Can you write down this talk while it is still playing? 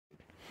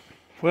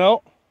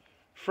Well,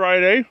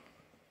 Friday.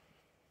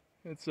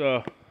 It's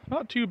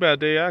not too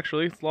bad day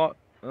actually. It's a lot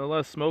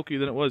less smoky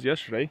than it was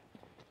yesterday.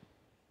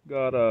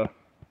 Got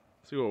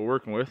see what we're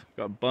working with.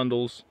 Got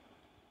bundles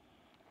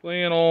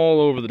laying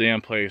all over the damn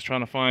place.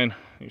 Trying to find.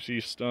 You see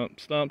stump,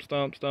 stump,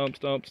 stump, stump,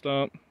 stump,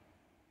 stump.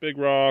 Big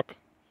rock.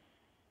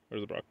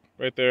 Where's the rock?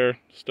 Right there.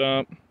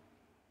 Stump.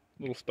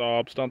 Little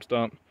stop. Stump,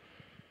 stump.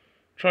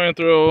 Try and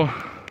throw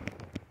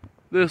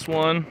this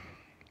one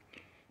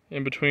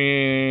in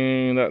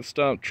between that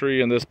stump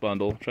tree and this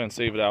bundle. Try and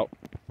save it out.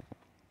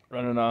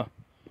 Running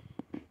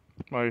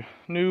my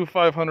new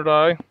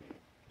 500i.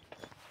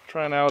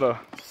 Trying out a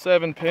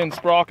 7-pin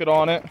sprocket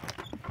on it.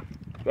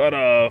 Got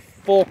a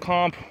full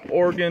comp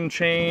organ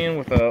chain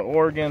with a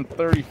organ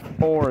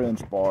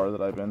 34-inch bar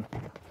that I've been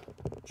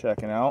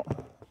checking out.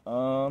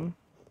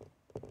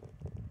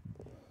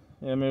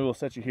 Yeah, maybe we'll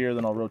set you here,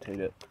 then I'll rotate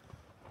it.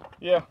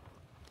 Yeah,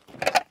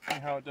 see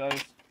how it does.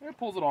 It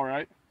pulls it all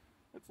right.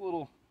 It's a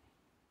little,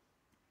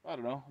 I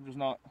don't know. I'm just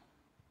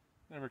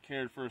never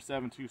cared for a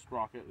 7.2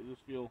 sprocket.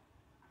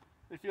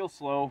 They feel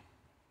slow.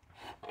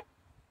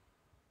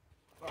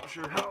 Not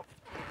sure how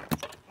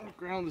I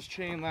ground this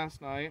chain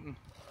last night, and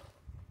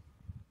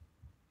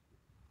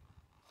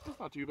it's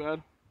not too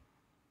bad.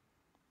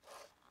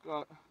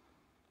 Got,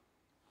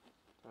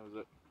 how is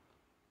it?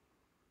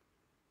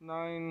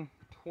 9:20.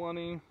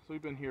 So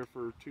we've been here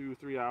for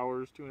 2-3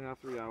 hours, 2.5,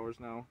 3 hours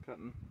now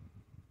cutting.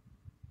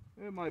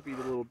 It might be a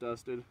little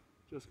dusted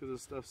just because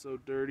this stuff's so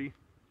dirty,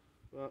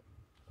 but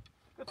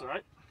that's all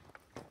right.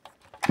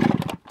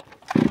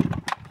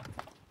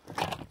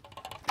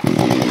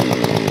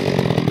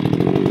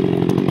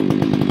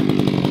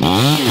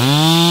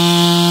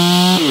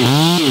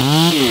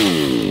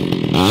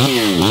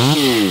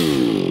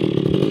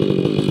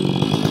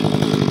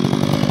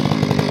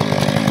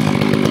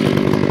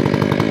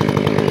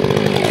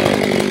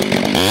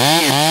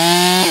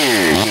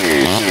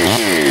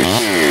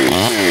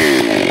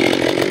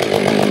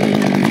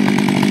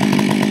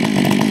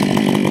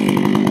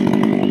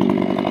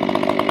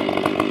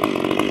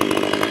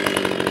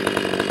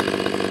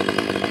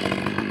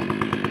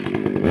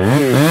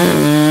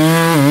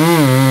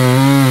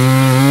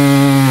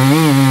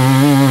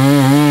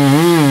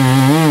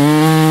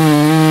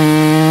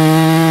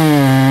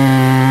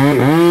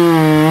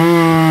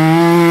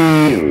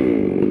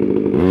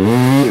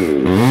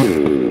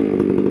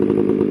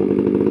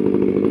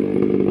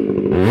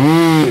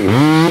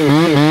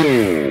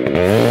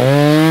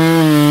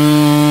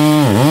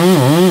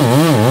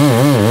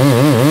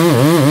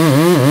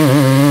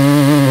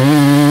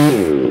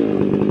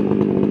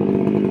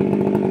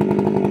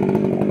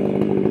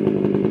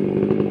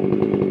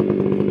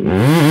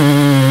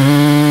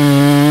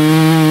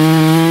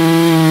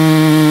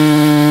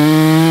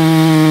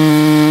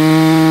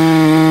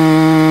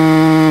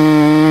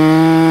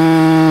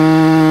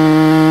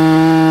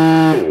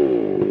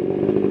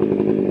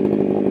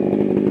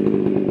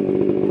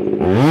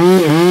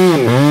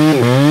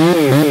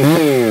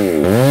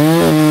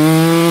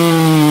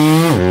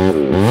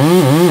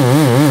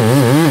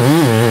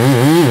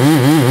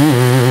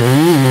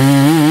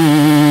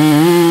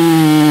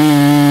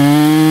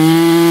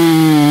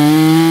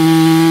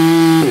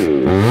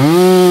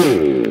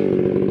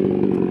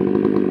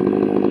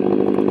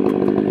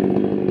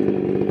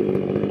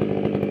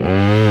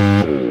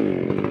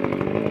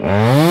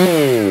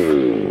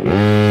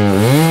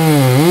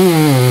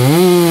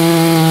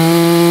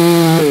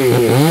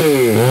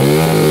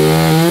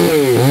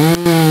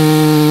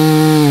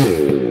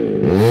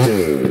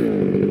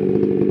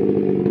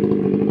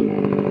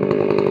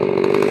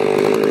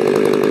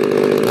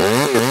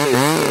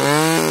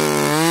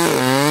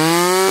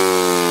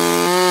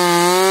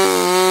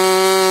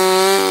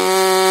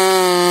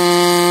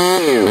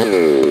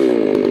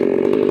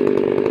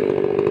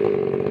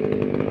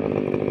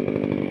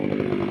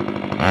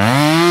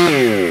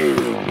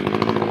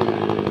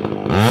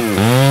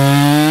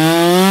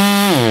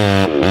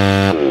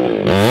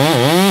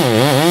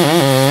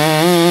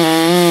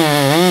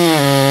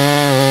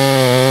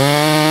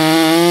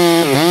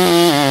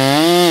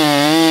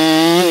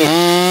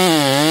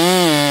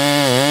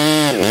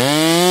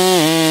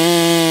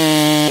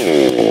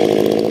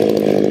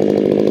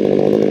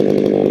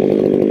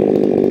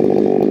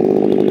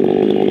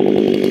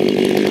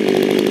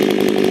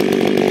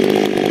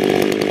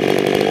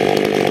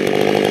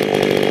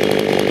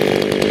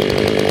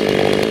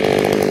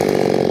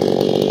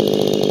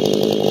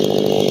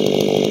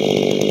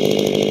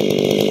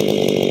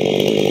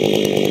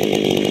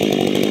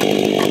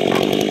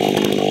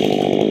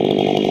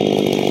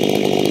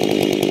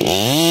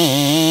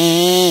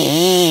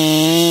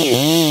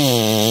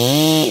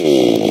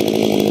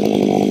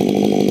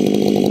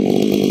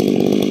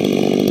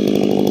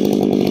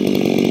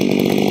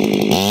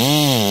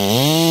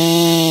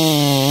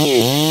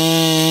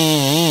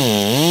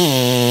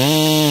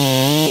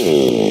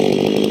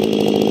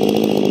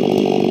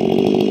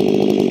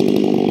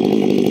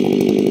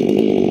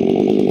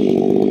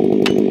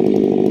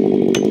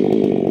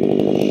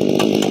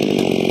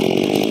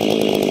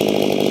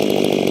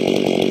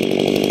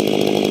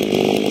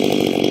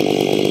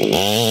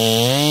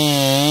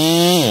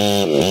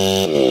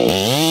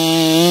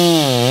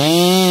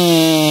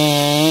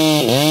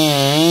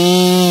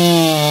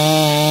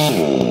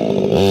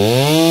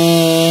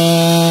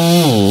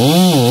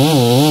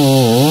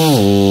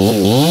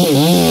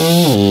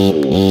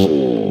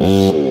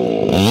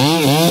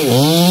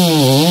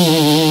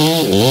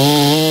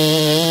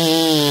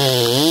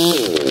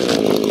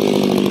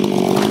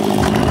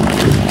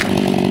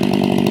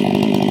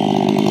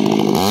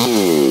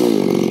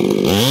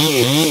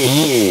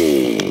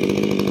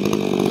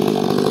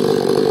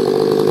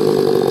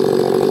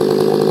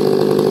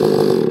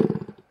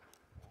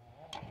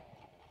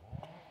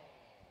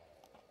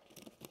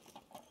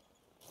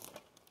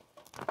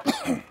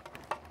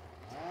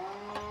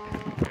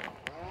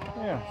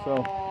 yeah, so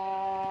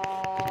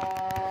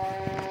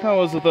that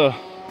was the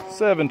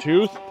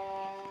 7-tooth.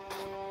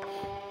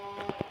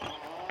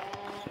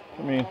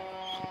 I mean,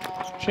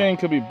 chain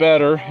could be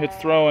better. It's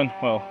throwing,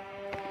 well,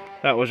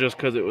 that was just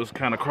because it was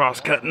kind of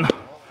cross-cutting.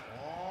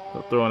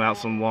 So throwing out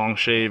some long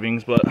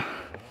shavings, but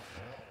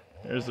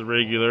there's the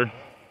regular.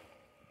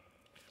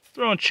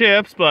 Throwing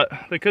chips, but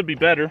they could be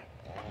better.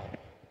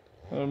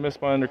 I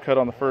missed my undercut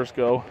on the first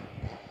go.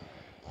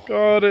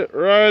 Got it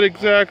right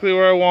exactly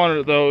where I wanted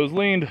it though. It was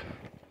leaned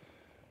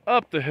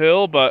up the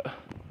hill, but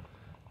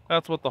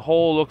that's what the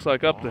hole looks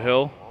like up the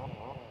hill.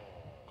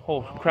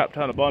 Whole crap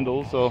ton of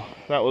bundles, so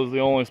that was the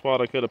only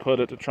spot I could have put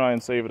it to try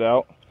and save it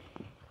out.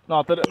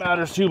 Not that it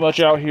matters too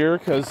much out here,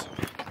 because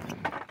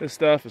this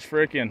stuff is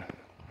freaking,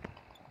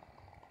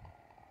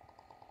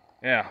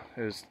 yeah,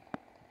 it's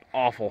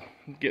awful.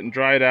 Getting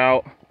dried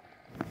out.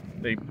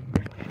 They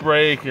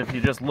break if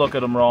you just look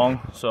at them wrong,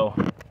 so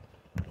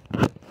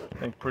I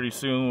think pretty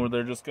soon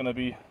they're just going to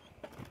be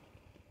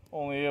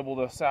only able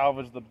to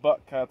salvage the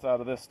butt cuts out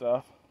of this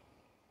stuff.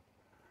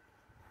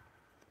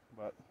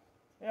 But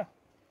yeah,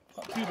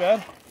 not too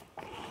bad.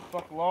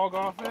 Fuck the log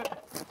off it.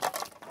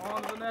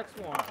 On to the next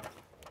one.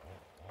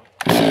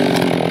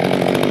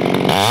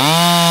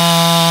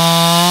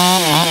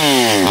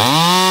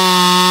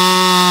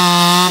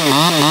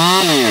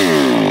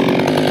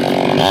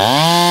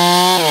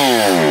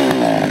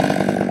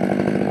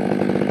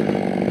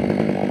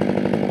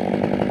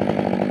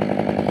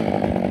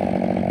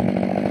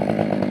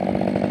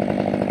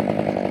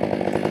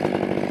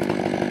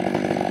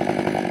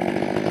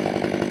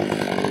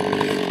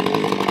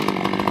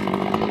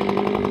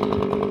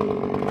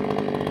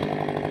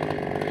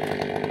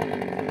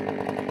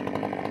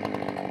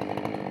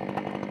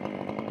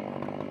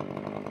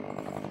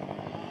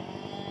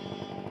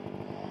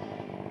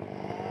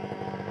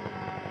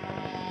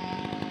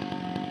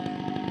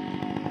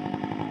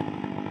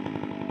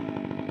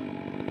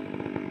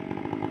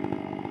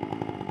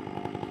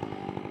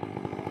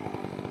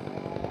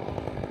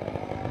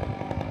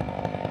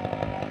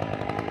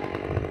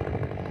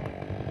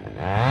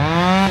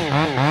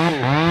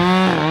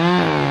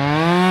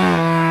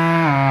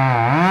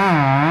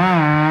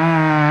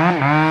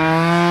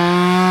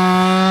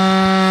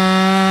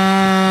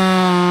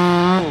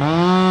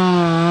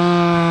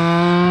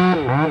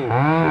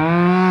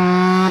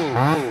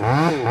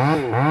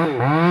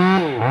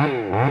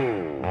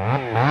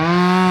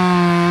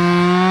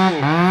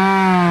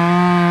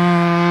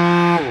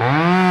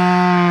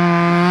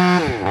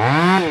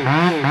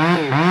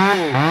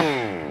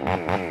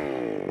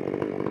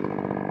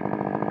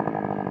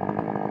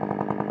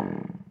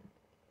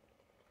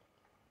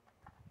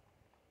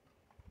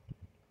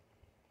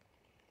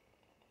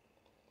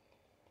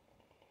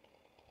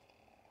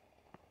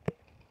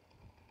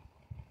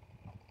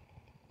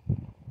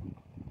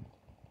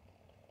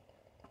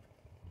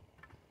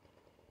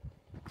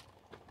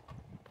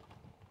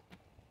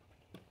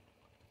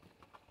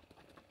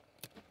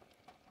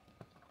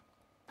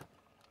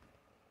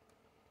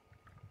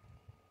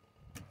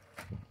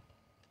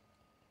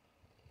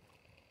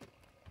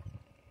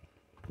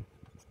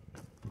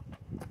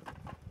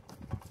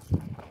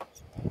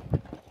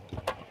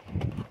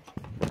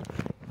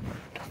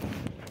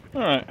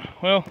 Alright,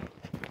 well,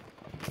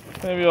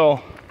 maybe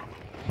I'll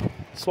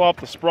swap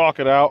the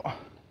sprocket out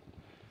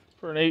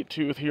for an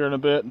 8-tooth here in a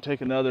bit and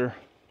take another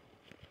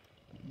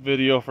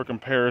video for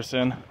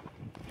comparison.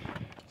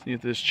 See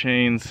if this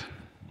chain's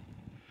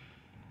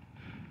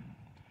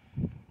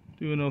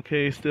doing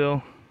okay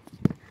still.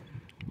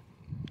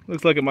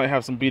 Looks like it might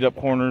have some beat up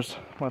corners.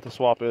 I'll have to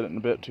swap it in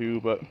a bit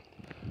too, but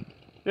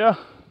yeah,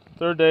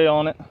 third day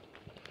on it.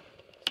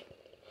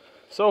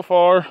 So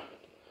far,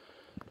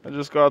 I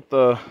just got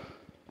the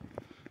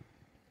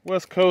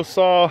West Coast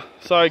saw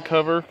side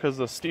cover because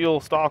the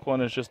Stihl stock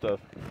one is just a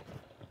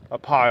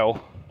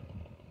pile.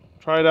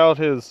 Tried out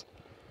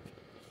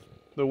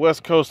the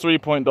West Coast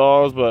 3-point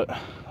dogs, but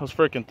those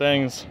freaking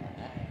things,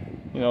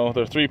 you know,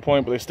 they're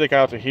 3-point, but they stick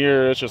out to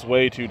here. It's just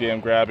way too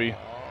damn grabby.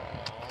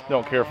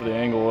 Don't care for the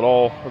angle at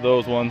all of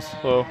those ones.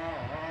 So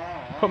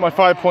put my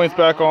 5 points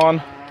back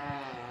on.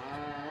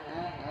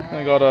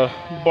 I got a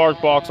bark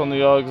box on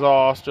the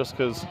exhaust just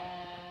because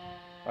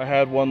I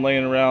had one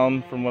laying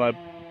around from when I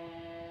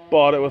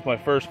bought it with my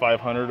first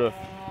 500 of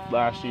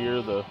last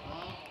year,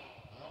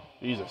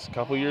 Jesus, a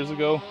couple years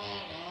ago.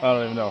 I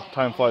don't even know,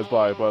 time flies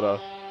by,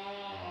 but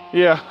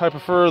yeah, I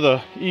prefer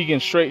the Egan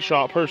straight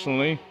shot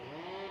personally,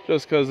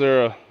 just because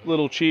they're a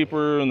little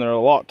cheaper and they're a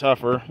lot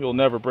tougher. You'll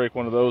never break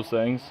one of those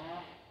things.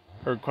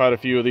 Heard quite a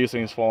few of these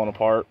things falling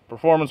apart.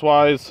 Performance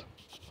wise,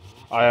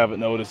 I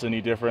haven't noticed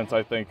any difference.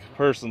 I think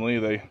personally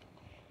they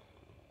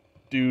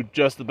do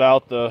just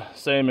about the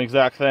same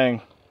exact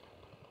thing.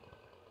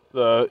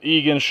 The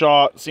Egan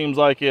shot seems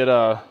like it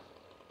has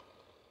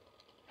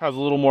a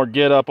little more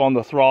get up on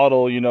the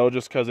throttle, you know,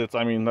 just because it's,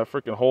 I mean, that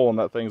freaking hole in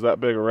that thing's that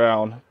big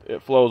around.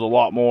 It flows a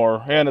lot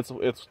more, and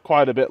it's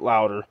quite a bit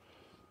louder.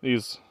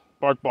 These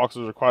bark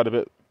boxes are quite a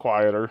bit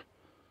quieter.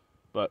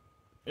 But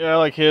yeah, I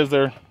like his.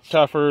 They're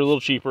tougher, a little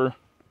cheaper.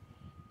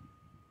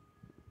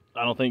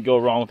 I don't think go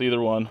wrong with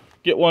either one.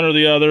 Get one or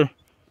the other.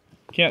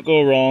 Can't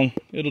go wrong.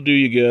 It'll do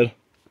you good.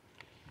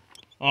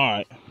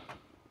 Alright.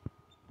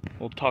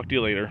 We'll talk to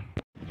you later.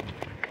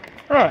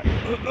 Alright.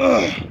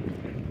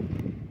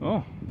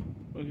 Oh,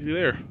 looky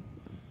there.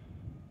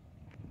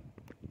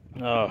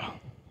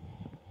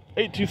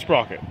 8-tooth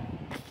sprocket.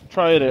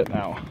 Try it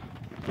now.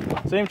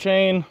 Same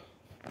chain.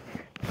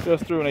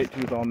 Just threw an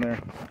 8-tooth on there.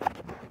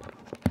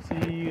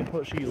 See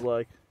what she's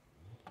like.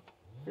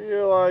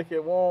 Feel like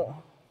it won't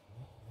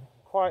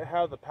quite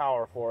have the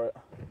power for it.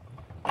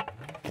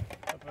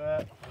 Like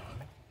that.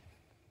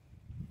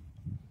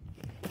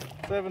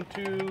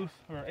 7-tooth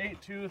or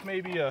 8-tooth,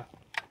 maybe a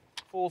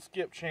full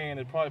skip chain.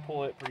 It'd probably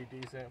pull it pretty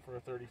decent for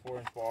a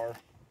 34-inch bar.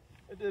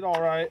 It did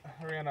all right.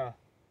 I ran a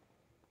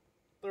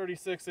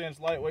 36-inch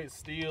lightweight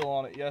Stihl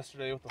on it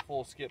yesterday with the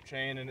full skip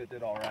chain, and it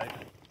did all right.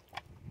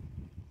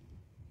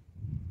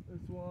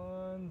 This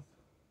one's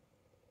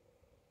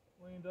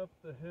leaned up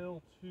the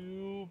hill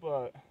too,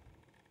 but I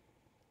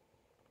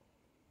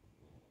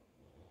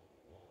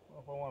don't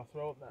know if I want to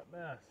throw it in that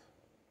mess.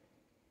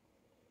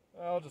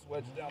 I'll just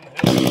wedge it down the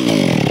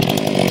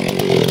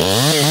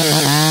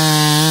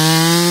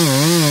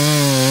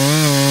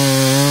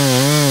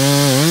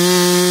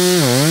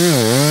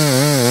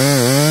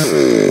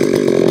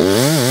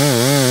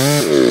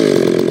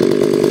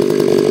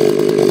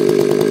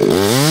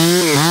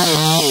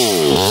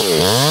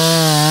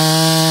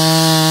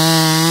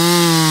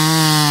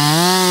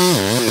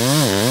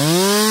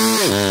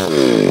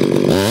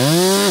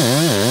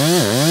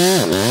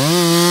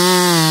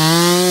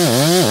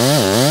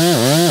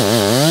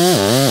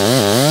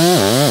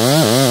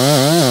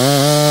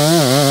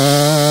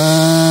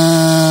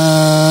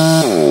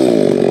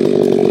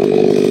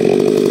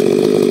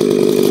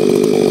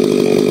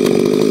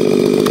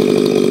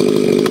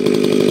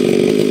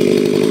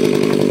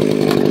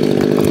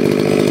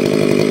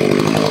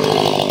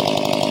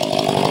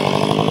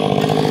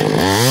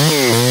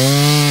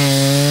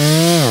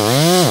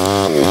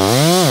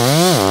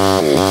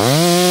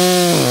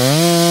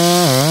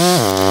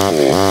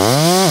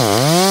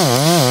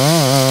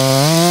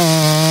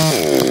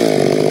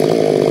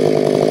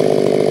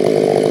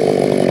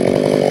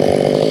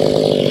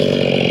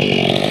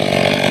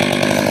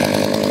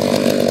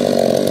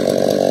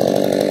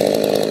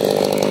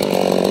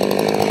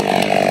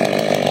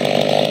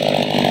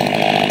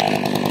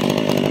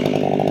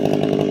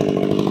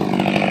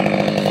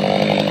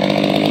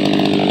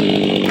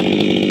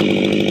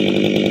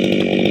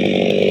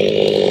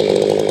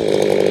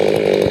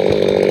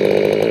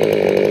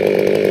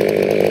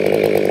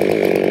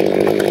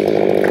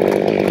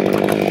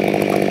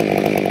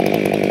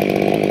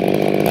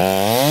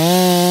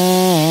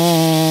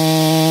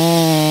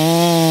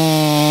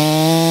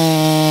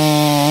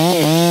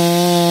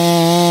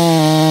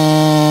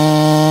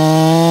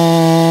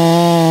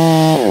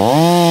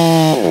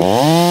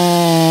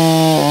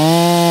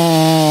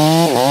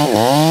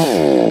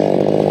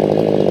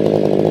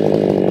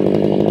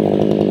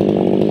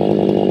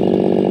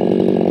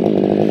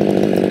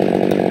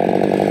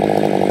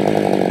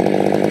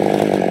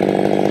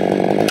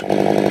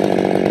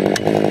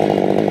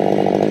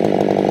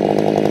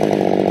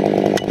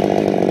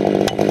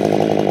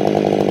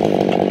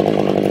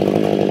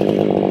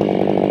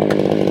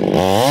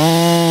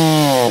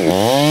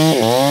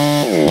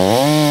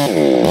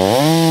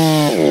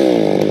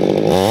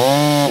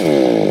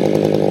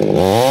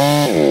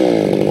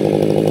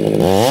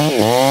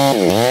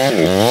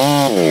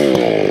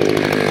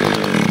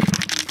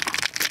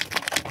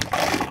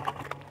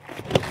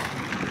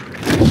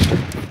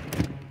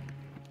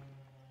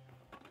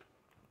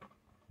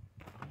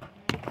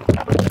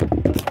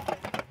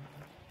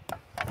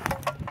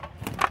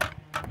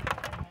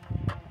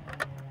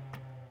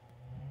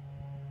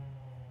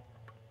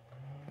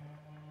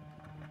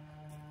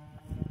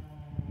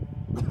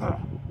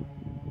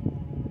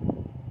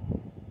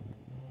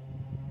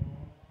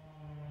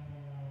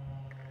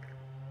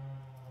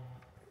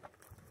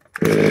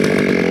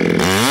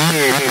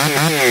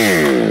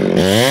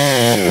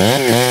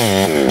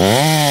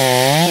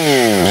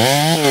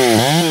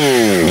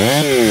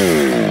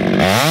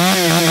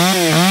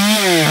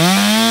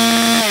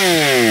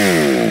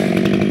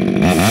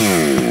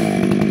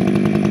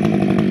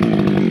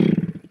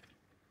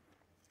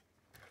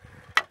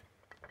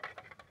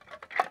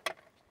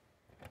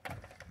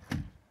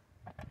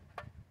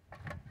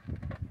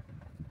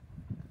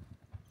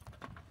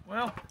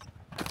Well,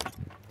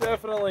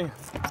 definitely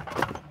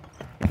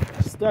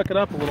stuck it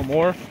up a little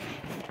more.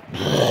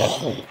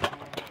 I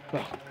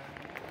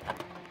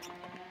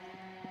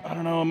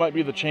don't know, it might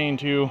be the chain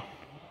too.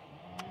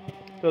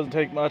 Doesn't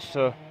take much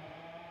to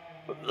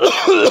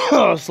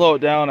slow it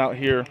down out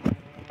here.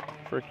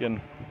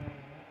 Freaking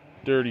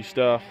dirty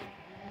stuff.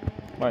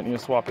 Might need to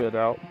swap it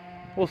out.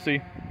 We'll see.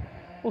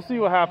 We'll see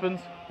what happens.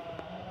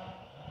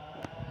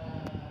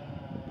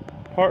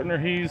 Partner,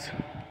 he's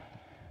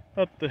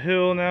up the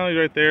hill now. He's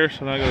right there.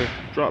 So now I gotta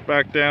drop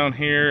back down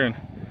here and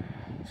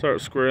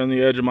start squaring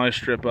the edge of my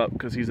strip up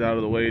because he's out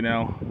of the way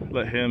now.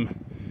 Let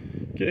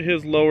him get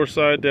his lower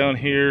side down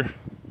here.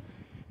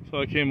 So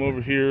I came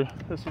over here.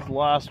 This is the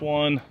last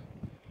one.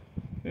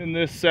 in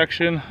this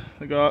section.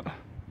 I got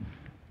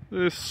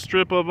this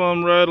strip of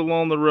them right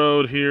along the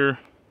road here.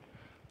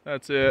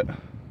 That's it.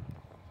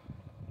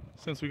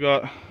 Since we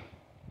got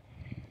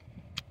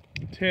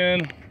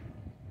 10,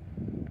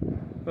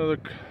 another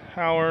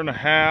hour and a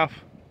half.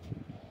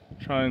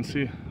 Try and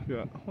see. We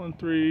got 1,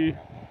 3,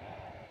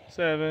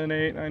 7,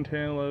 8, 9, 10,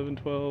 11,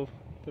 12,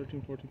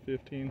 13, 14,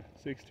 15,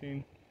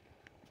 16.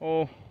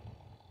 Oh,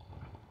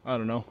 I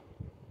don't know.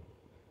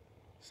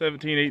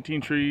 17,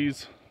 18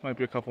 trees. Might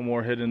be a couple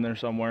more hidden there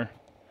somewhere.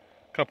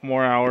 A couple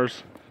more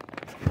hours.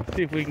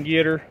 See if we can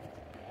get her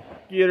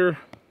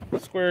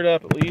squared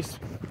up at least.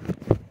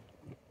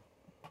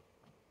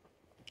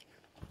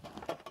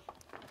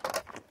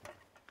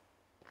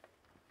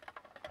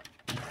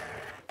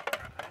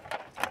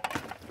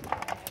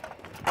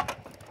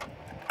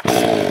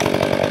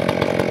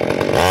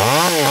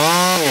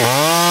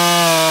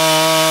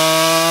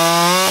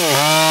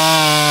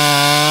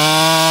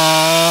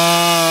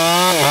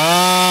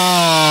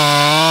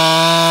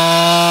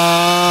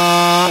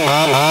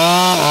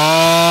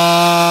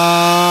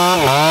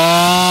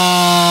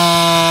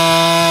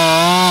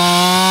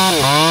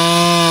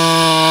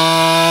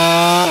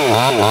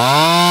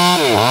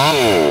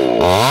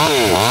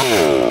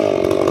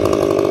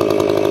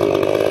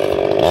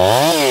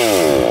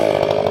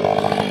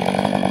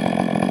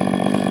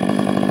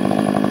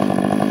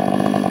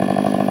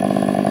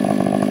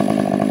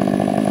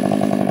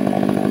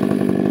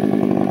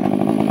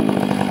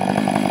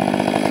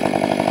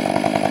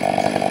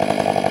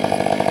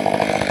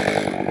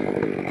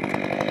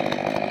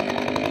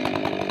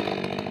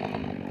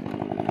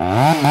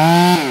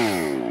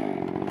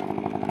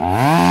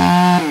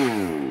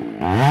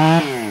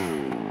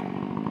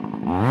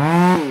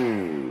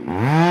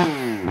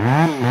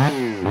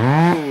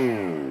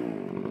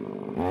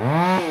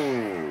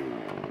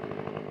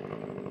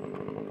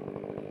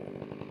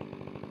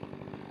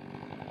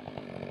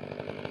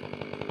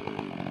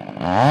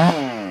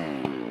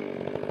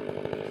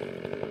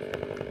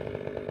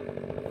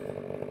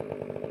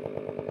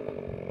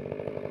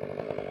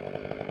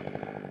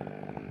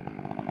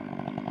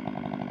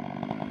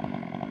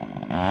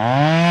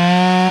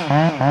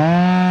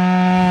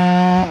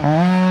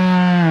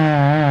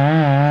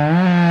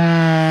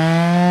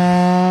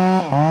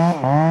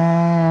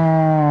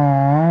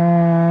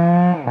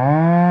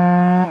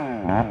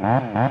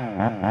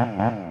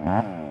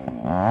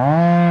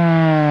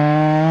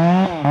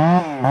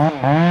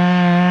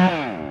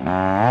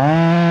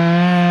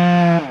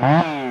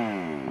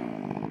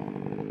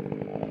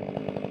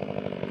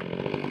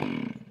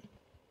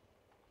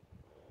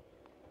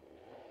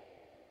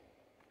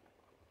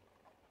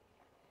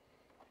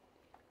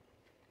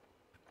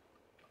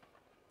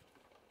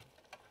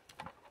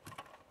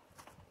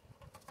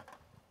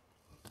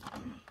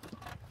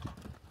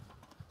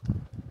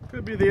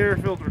 Could be the air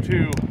filter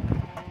too.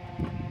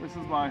 This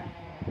is my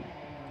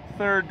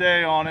third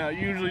day on it. I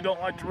usually don't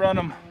like to run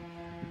them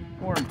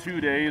more than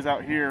 2 days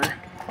out here.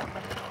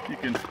 You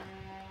can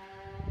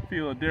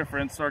feel a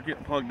difference, start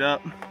getting plugged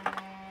up.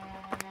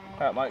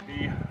 That might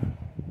be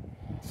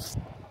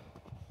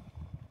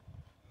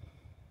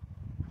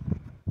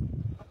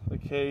the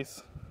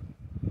case.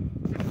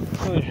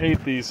 I really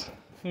hate these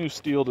new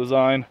Stihl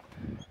design.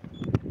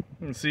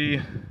 You can see,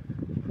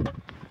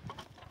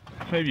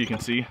 maybe you can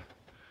see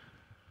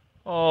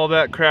all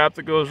that crap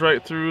that goes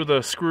right through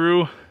the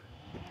screw.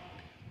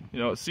 You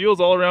know, it seals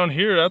all around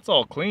here. That's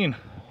all clean.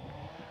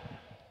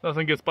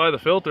 Nothing gets by the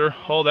filter.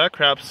 All that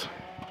crap's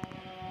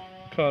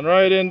coming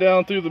right in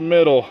down through the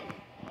middle.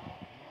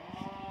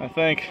 I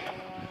think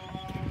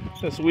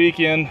this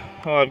weekend,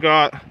 I've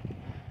got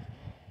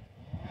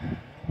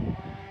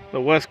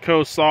the West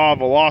Coast Saw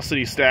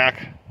Velocity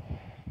Stack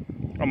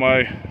on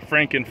my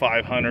Franken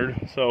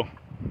 500. So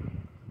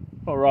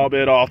I'll rob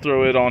it, I'll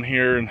throw it on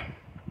here, and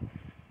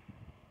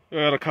I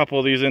got a couple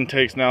of these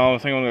intakes now. I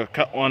think I'm gonna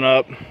cut one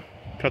up,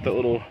 cut that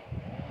little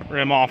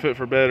rim off it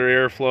for better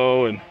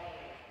airflow, and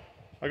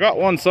I got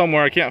one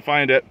somewhere, I can't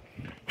find it.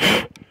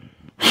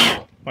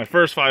 My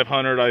first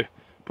 500, I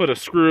put a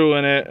screw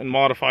in it and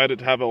modified it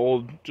to have an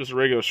old, just a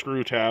regular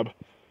screw tab.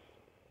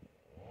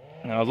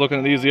 And I was looking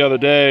at these the other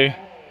day.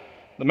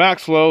 The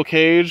max flow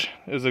cage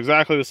is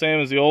exactly the same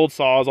as the old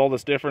saws. All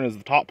that's different is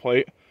the top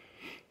plate.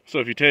 So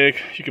if you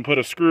can put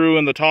a screw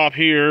in the top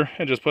here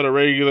and just put a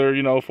regular,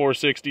 you know,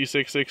 460,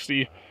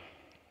 660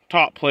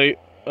 top plate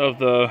of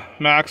the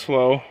max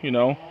flow, you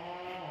know,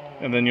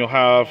 and then you'll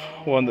have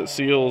one that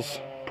seals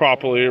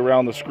properly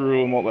around the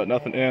screw and won't let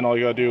nothing in. All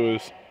you gotta do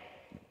is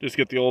just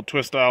get the old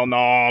twist style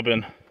knob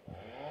and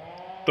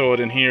throw it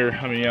in here.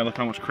 I mean, yeah, look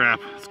how much crap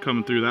is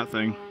coming through that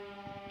thing.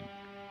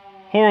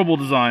 Horrible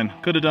design.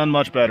 Could have done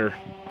much better.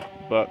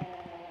 But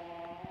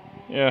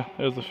yeah,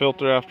 there's the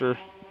filter after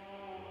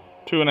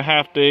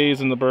 2.5 days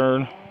in the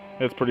burn.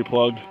 It's pretty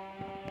plugged.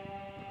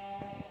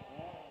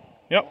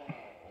 Yep.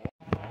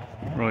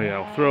 Oh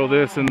yeah, I'll throw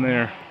this in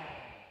there.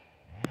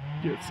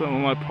 Get some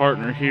of my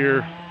partner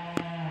here.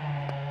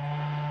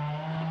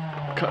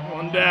 Cut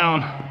one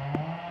down.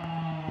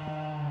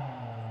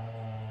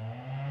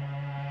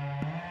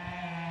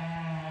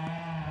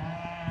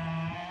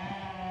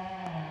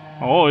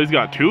 Oh, he's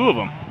got two of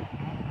them.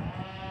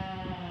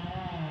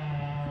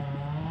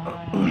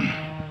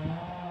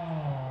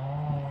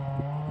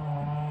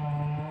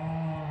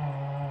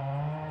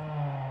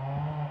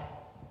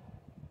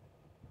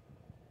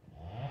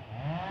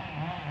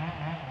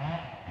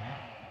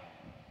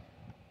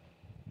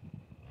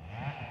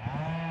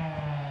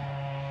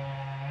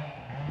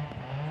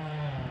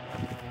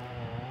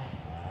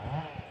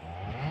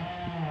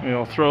 Maybe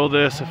I'll throw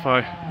this if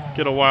I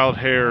get a wild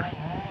hair.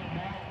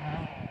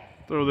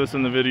 Throw this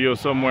in the video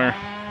somewhere.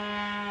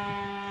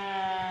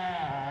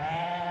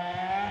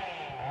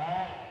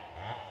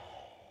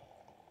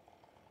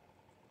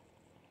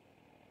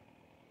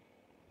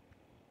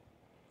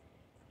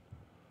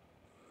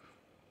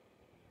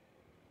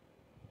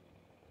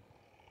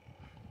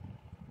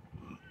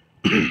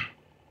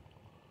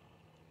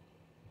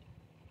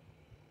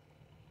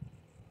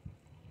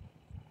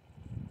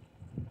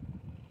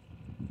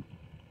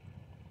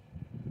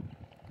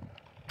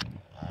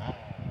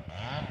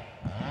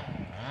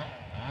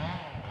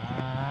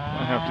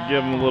 I have to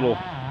give him a little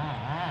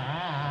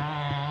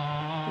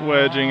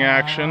wedging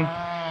action.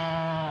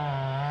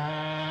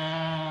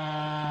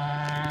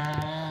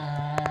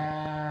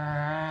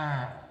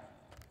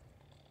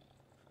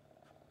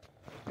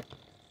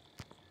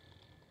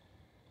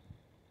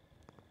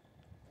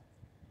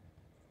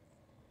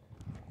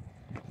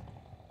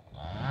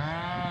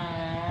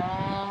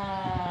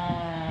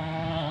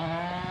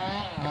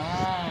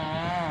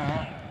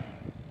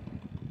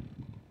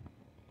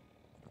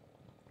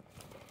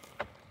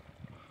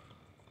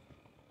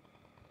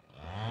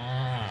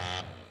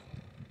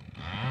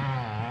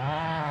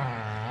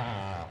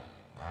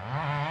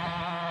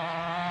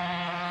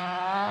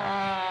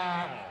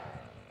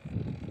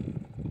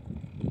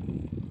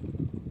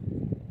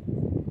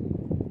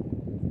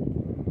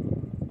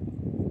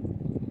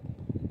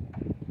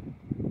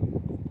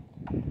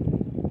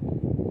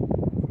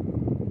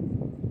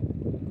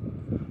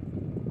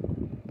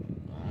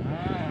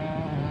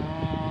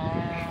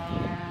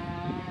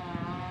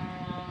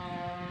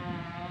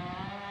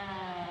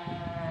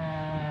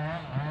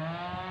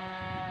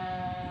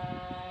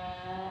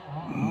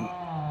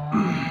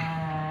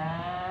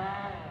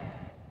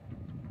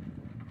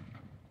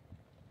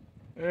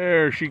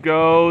 There she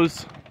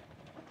goes.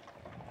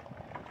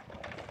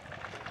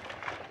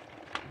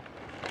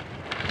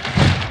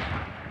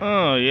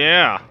 Oh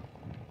yeah,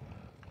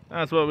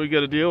 that's what we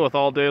got to deal with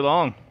all day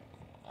long.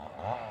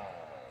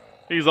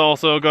 He's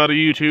also got a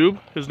YouTube.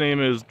 His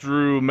name is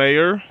Drew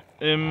Mayer.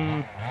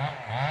 I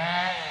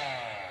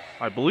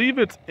believe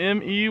it's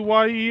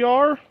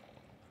M-E-Y-E-R.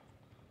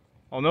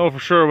 I'll know for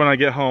sure when I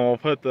get home. I'll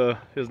put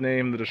his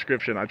name in the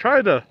description. I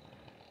tried to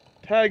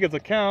tag his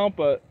account,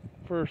 but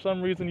for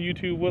some reason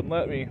YouTube wouldn't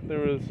let me. There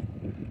was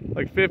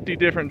like 50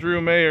 different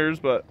Drew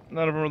Mayers, but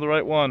none of them were the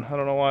right one. I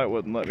don't know why it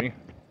wouldn't let me.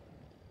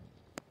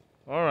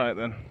 Alright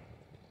then.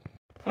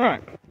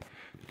 Alright.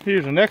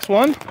 Here's the next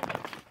one.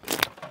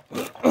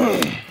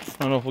 I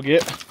don't know if we'll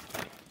get...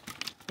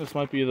 This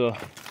might be the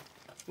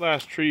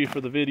last tree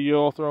for the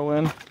video I'll throw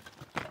in.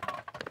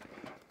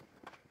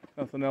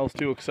 Nothing else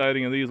too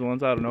exciting in these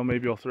ones. I don't know.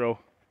 Maybe I'll throw...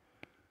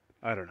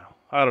 I don't know.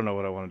 I don't know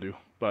what I want to do.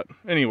 But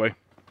anyway.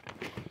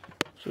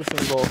 Just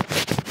there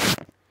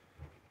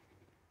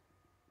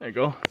you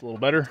go. It's a little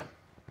better.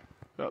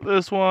 Got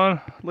this one.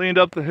 Leaned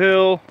up the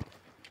hill.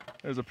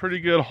 There's a pretty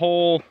good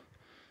hole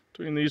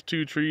between these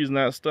two trees and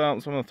that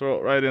stump. So I'm going to throw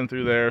it right in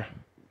through there.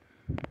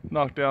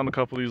 Knock down a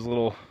couple of these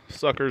little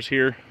suckers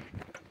here.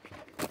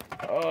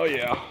 Oh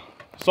yeah.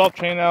 Swap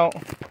chain out.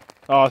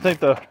 Oh, I think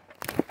the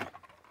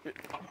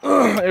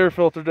air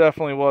filter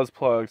definitely was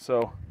plugged,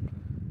 so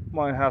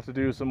might have to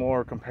do some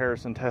more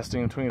comparison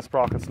testing between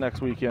sprockets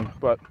next weekend.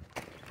 But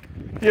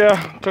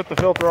yeah, took the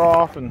filter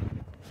off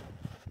and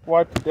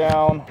wiped it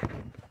down.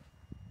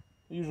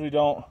 Usually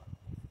don't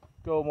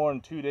go more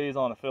than 2 days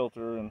on a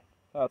filter, and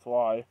that's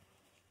why.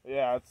 But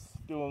yeah, it's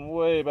doing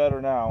way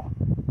better now.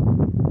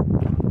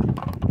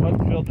 Wiped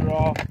the filter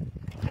off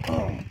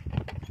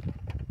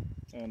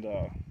and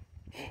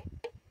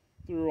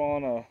threw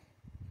on a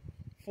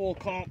full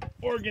comp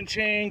organ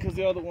chain, because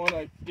the other one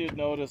I did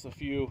notice a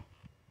few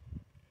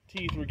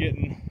teeth were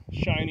getting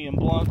shiny and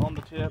blunt on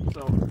the tip,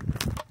 so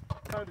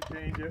tried to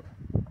change it.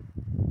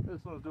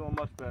 This one's doing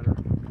much better.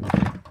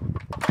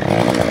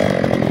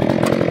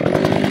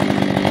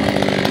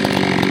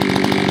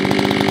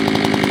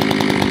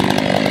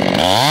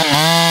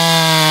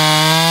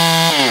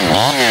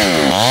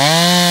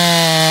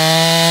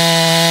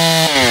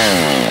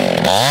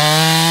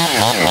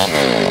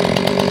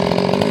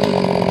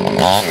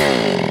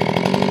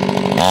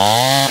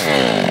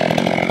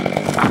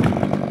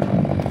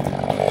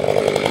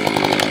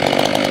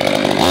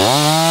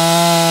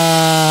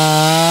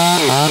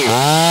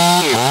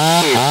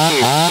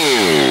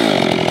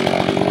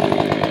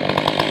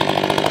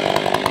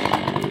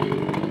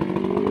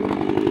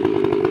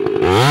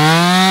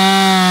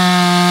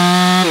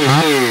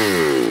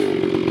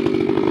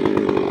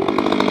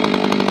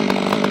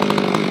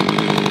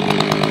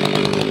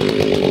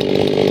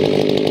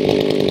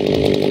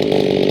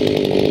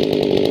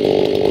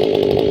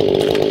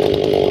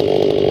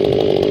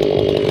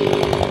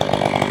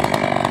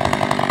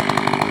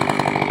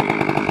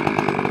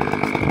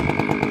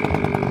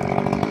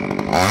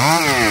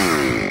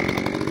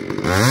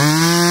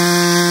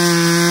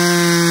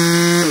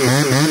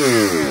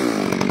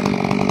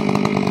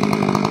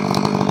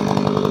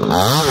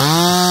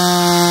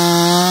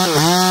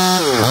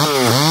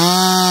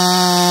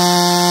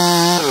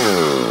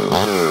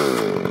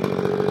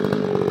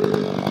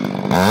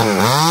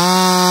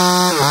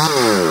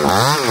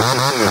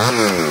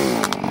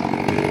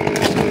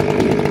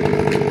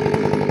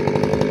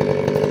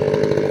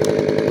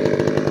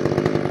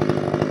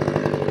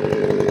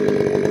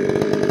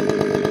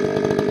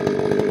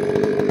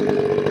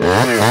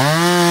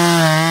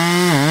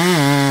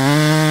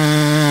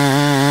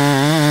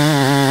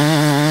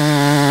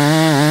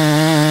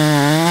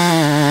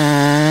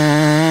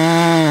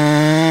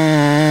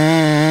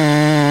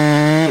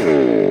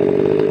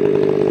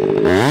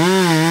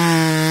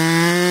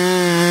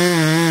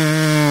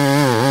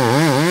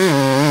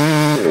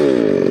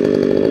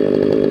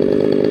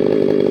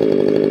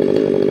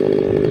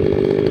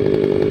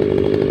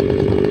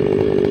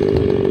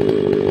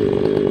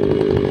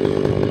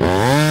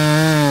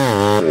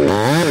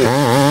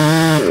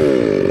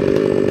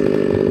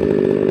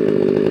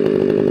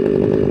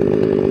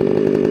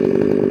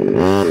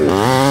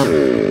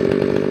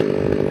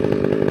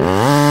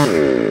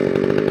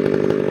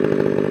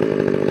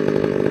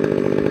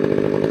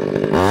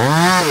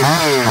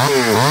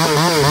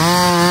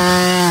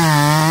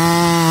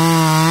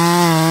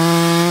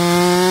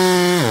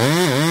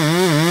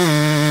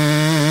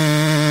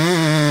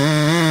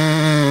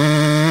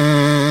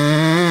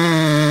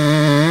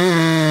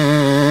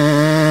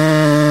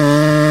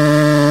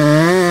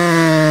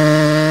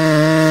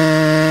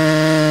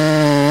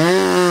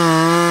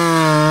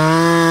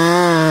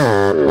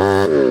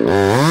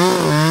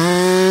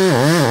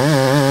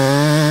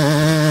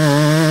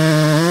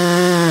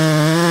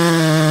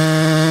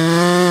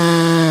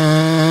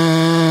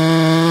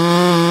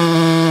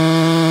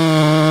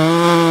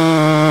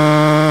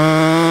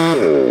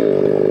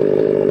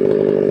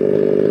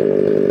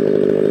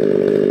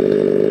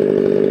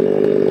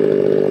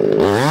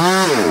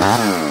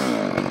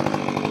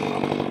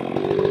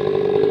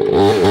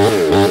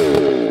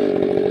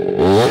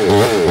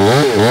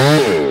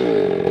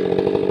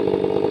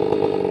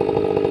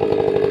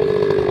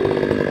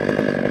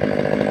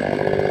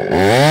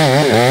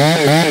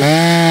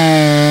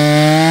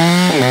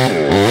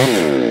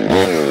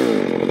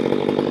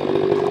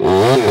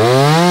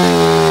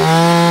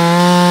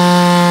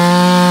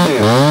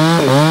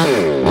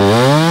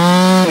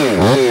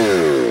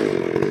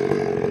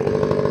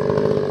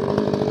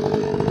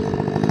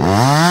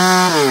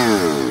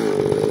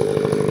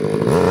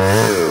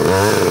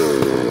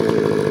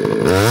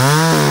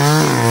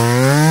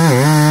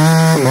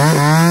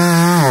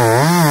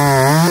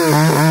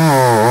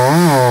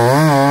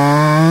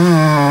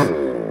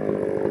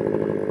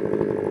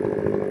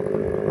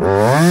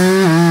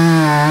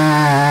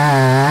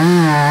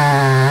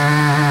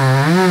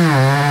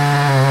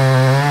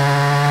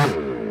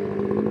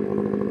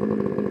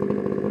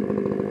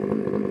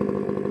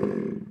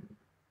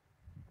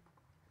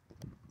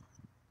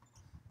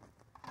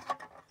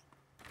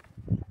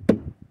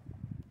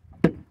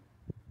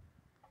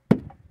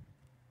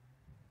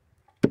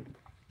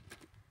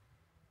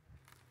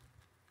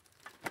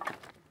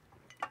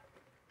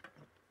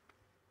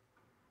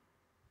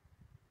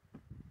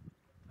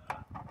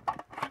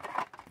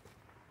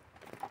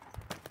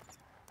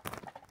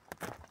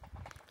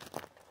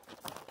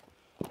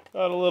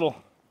 Got a little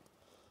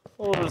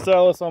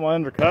overzealous on my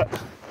undercut.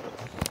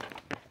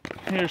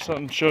 Here's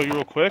something to show you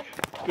real quick.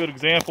 Good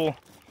example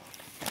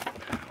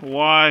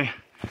why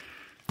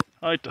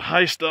I like to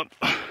heist up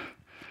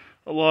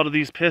a lot of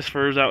these piss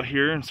furs out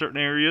here in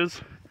certain areas.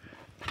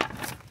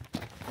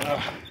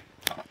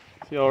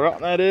 See how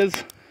rotten that is?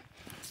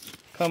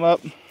 Come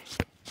up,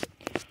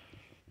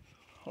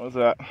 what was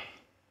that?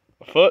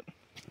 A foot?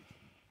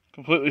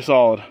 Completely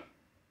solid.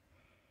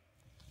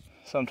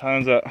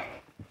 Sometimes that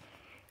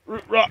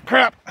root rot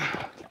crap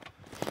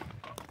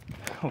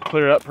will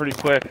clear it up pretty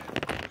quick.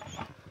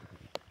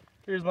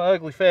 Here's my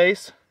ugly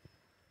face.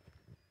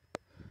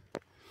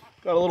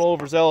 Got a little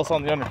overzealous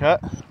on the undercut.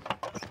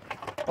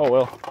 Oh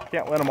well,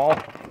 can't win them all.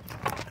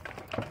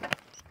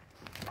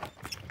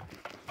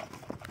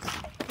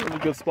 Here's a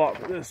good spot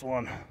for this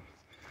one.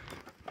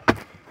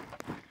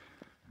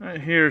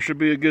 Right here should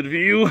be a good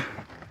view,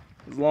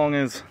 as long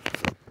as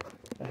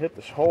I hit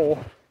this hole,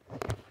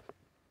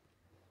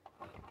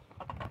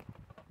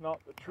 not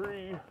the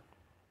tree,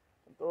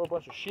 and throw a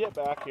bunch of shit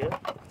back here.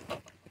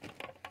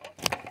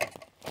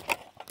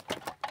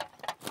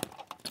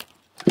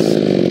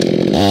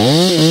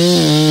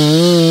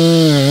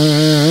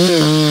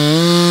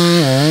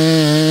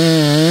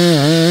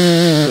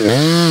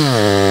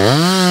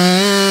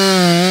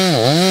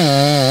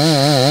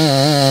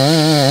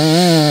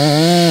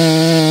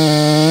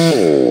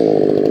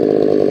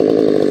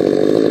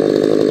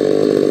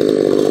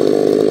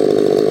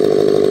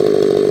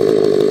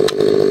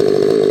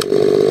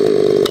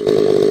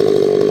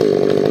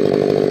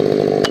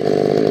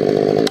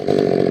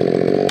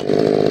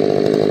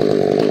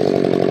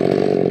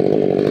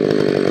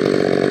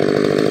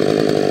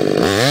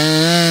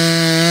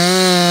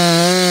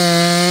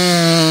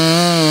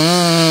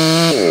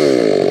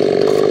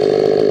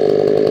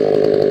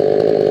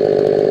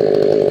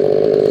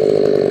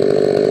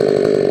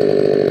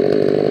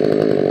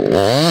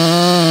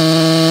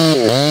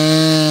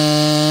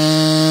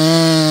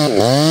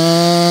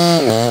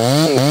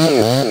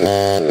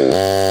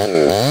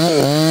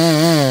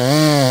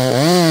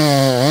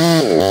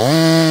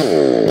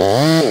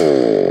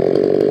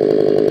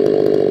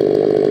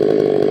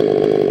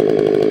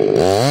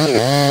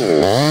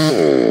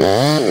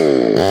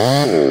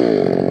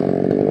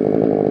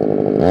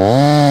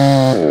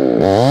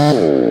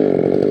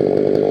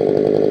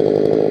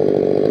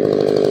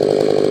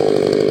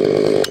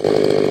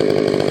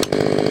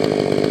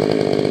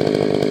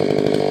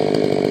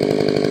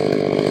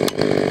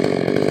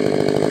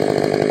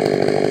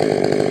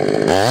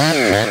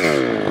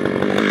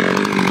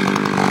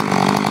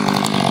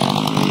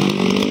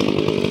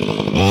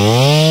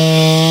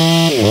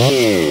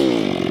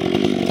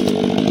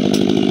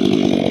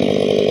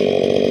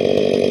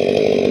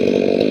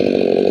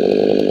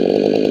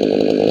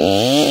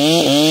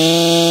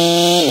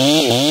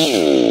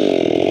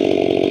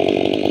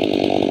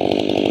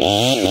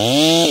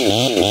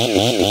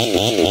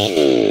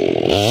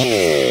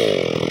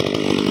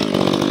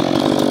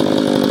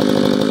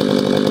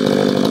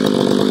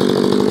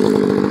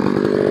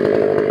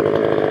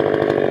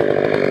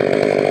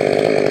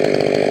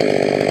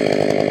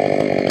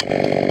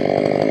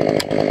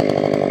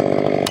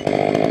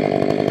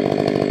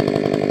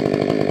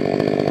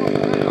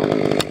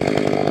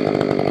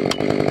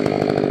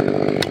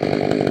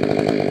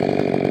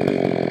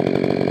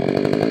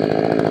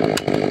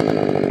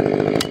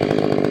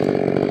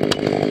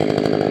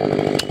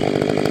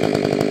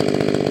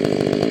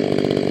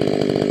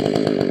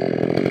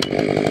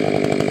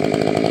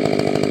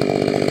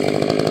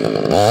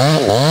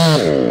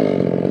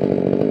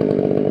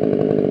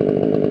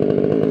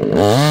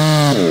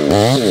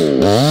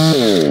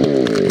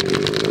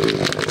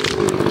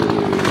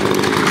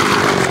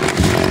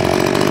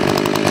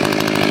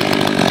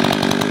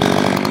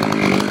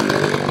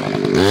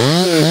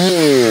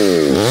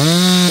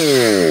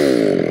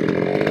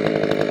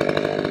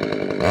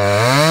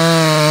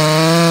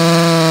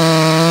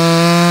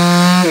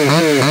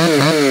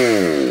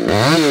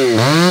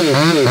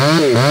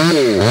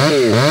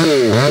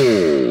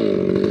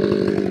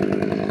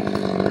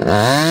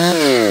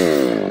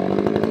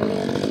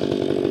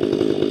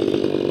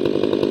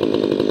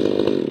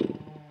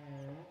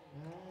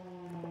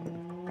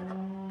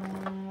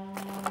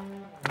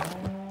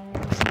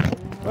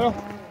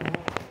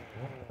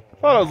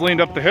 was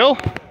leaned up the hill.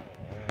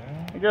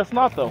 I guess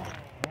not though.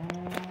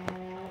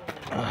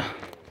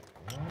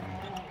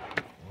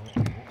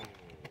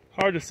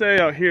 Hard to say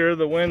out here.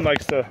 The wind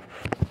likes to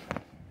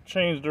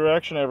change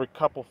direction every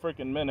couple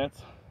freaking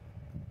minutes.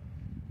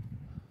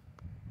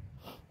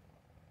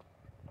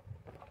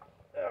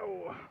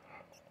 Oh.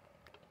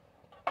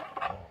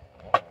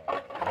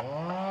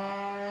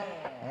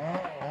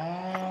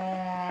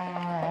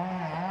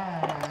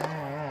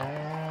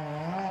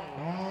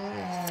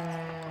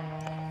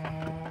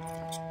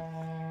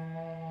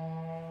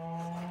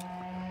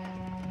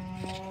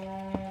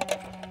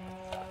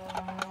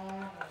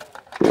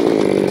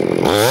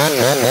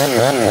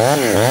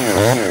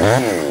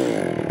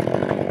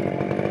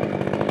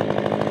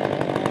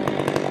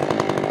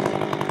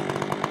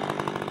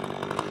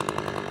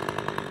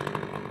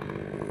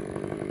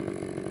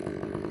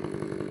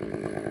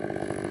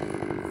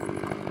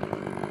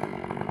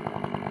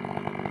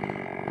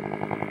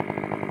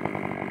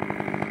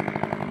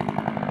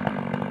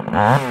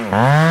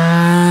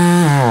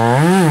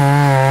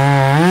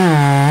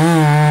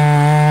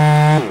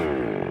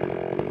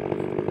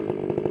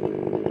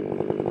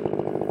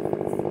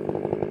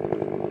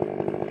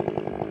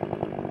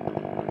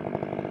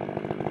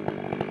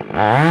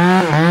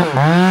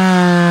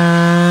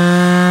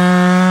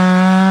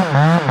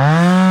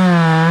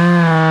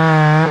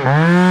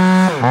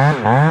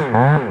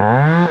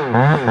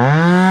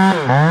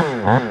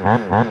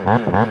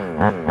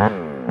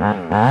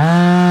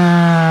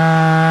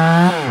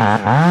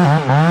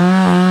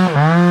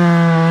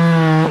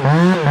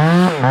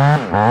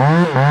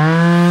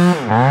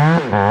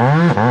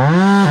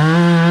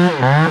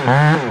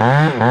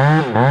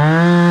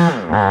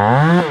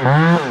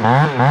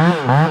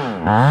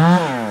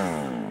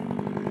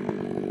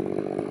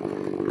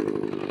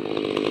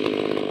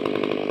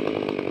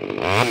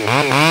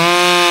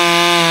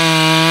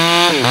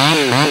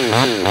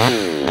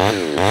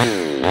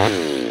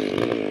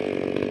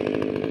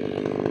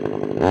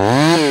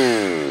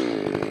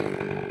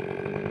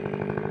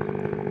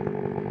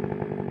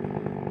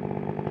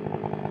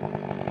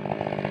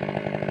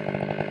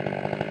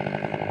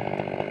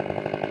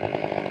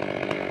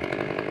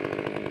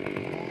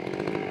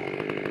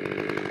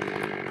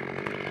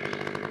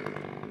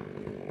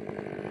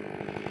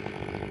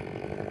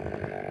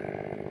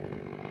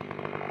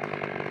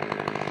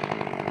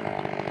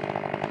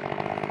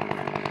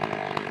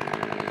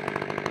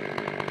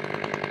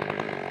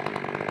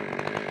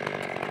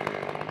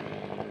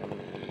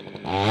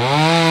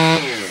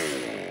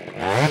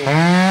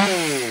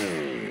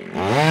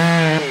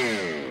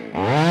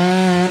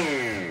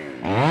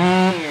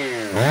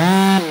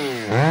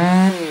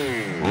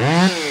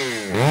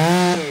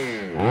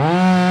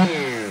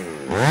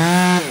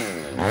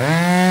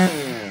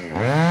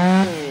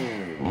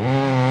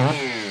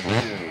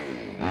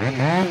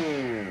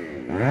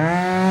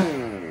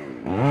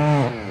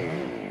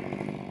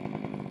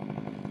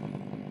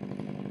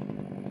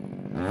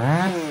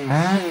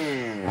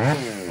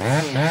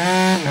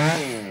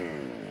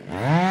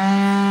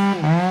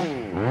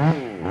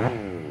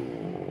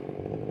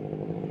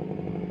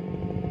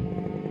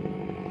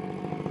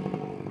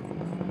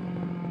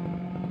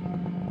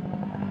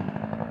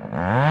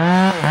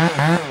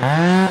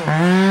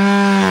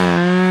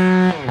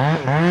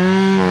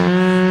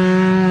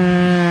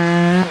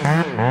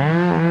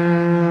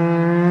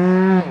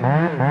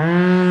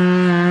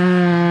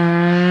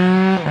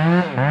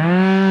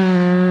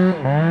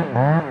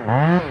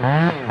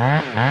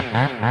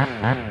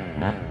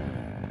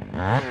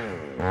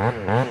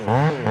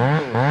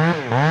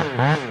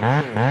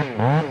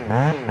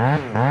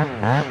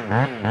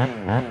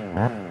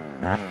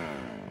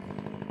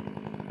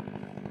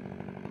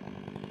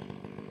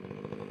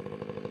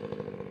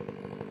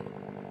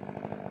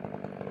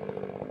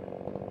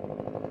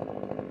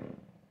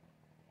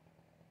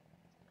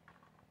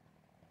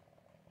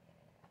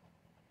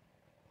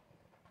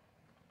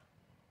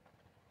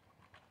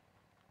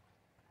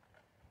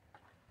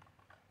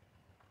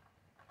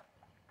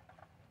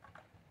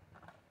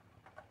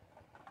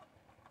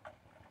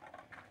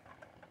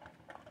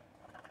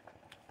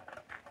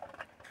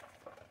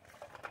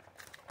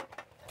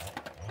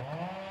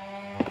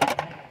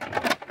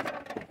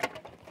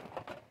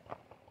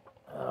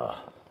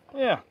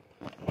 Yeah,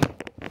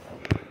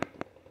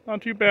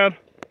 not too bad.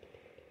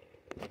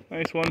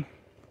 Nice one.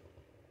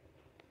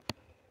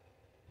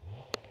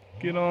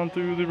 Get on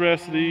through the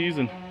rest of these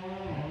and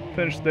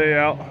finish the day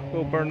out.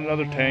 Go burn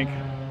another tank.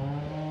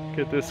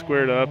 Get this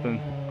squared up and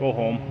go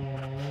home.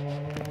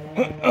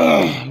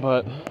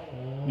 But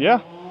yeah,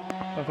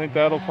 I think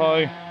that'll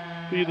probably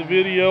be the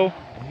video.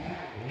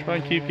 Try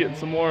and keep getting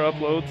some more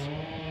uploads.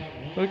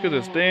 Look at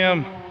this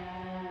damn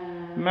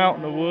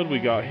mountain of wood we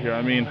got here.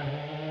 I mean,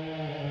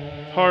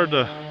 it's hard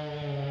to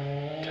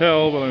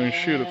tell, but I mean,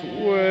 shoot, it's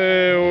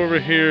way over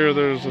here.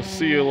 There's a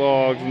sea of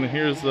logs, and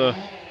here's the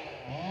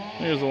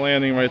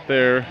landing right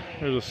there.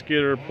 There's a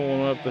skidder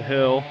pulling up the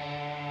hill.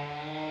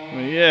 I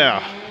mean,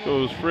 yeah,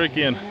 goes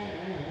freaking.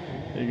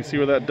 You can see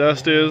where that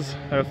dust is.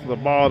 That's the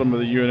bottom of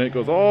the unit. It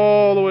goes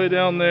all the way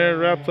down there,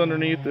 wraps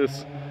underneath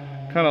this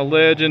kind of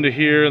ledge into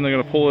here, and they're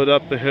going to pull it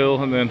up the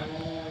hill, and then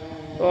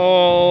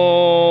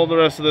all the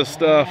rest of this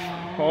stuff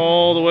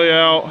all the way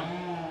out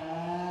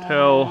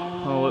till,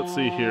 oh, let's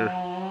see here.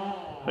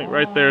 I think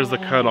right there's the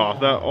cutoff.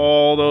 That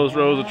all those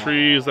rows of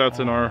trees, that's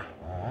in our,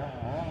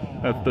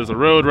 there's a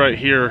road right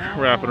here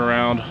wrapping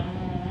around.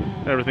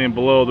 Everything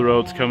below the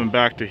road's coming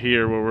back to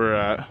here where we're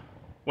at.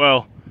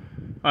 Well,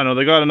 I know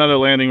they got another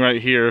landing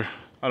right here.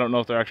 I don't know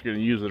if they're actually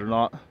going to use it or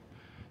not.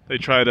 They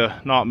try to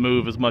not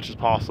move as much as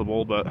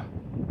possible, but,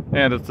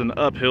 and it's an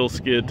uphill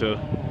skid to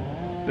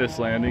this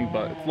landing,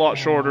 but it's a lot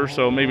shorter,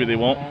 so maybe they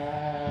won't.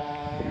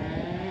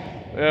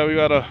 Yeah, we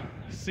got a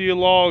sea of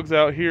logs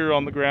out here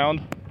on the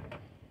ground.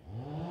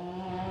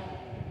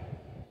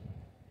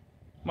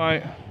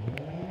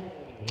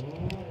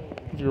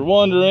 If you're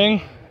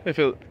wondering if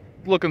it's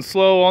looking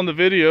slow on the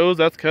videos,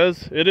 that's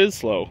because it is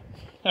slow.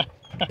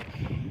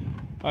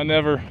 I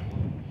never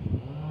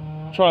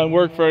try and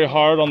work very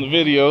hard on the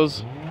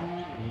videos,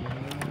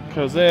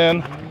 because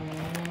then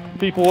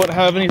people wouldn't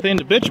have anything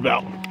to bitch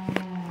about.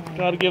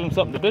 Gotta give them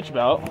something to bitch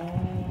about.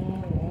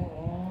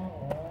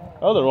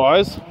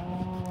 Otherwise,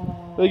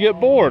 they get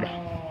bored.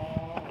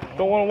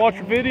 Don't want to watch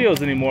your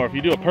videos anymore. If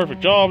you do a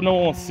perfect job, no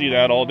one wants to see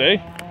that all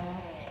day.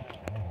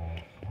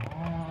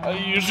 I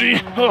usually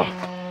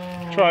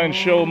try and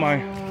show my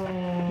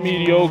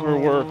mediocre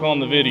work on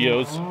the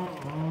videos.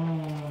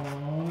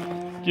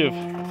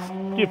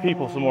 Give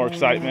people some more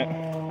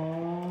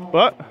excitement.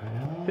 But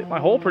hit my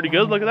hole pretty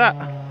good. Look at that.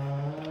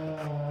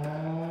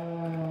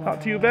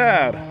 Not too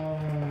bad.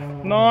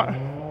 Not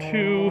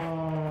too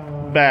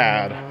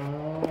bad.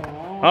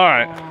 All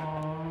right.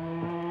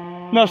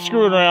 Enough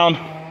screwing around.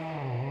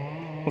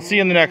 We'll see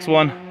you in the next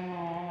one.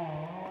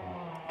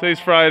 Today's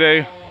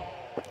Friday.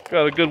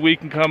 Got a good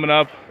weekend coming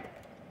up.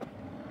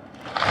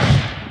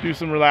 Do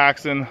some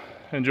relaxing.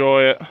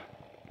 Enjoy it.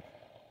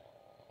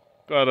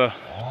 Got a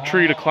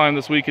tree to climb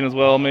this weekend as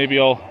well. Maybe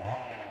I'll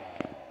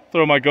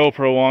throw my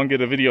GoPro on,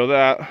 get a video of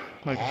that.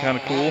 Might be kind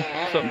of cool.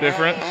 Something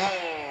different.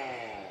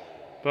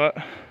 But,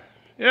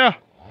 yeah.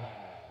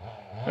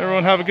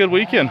 Everyone have a good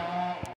weekend.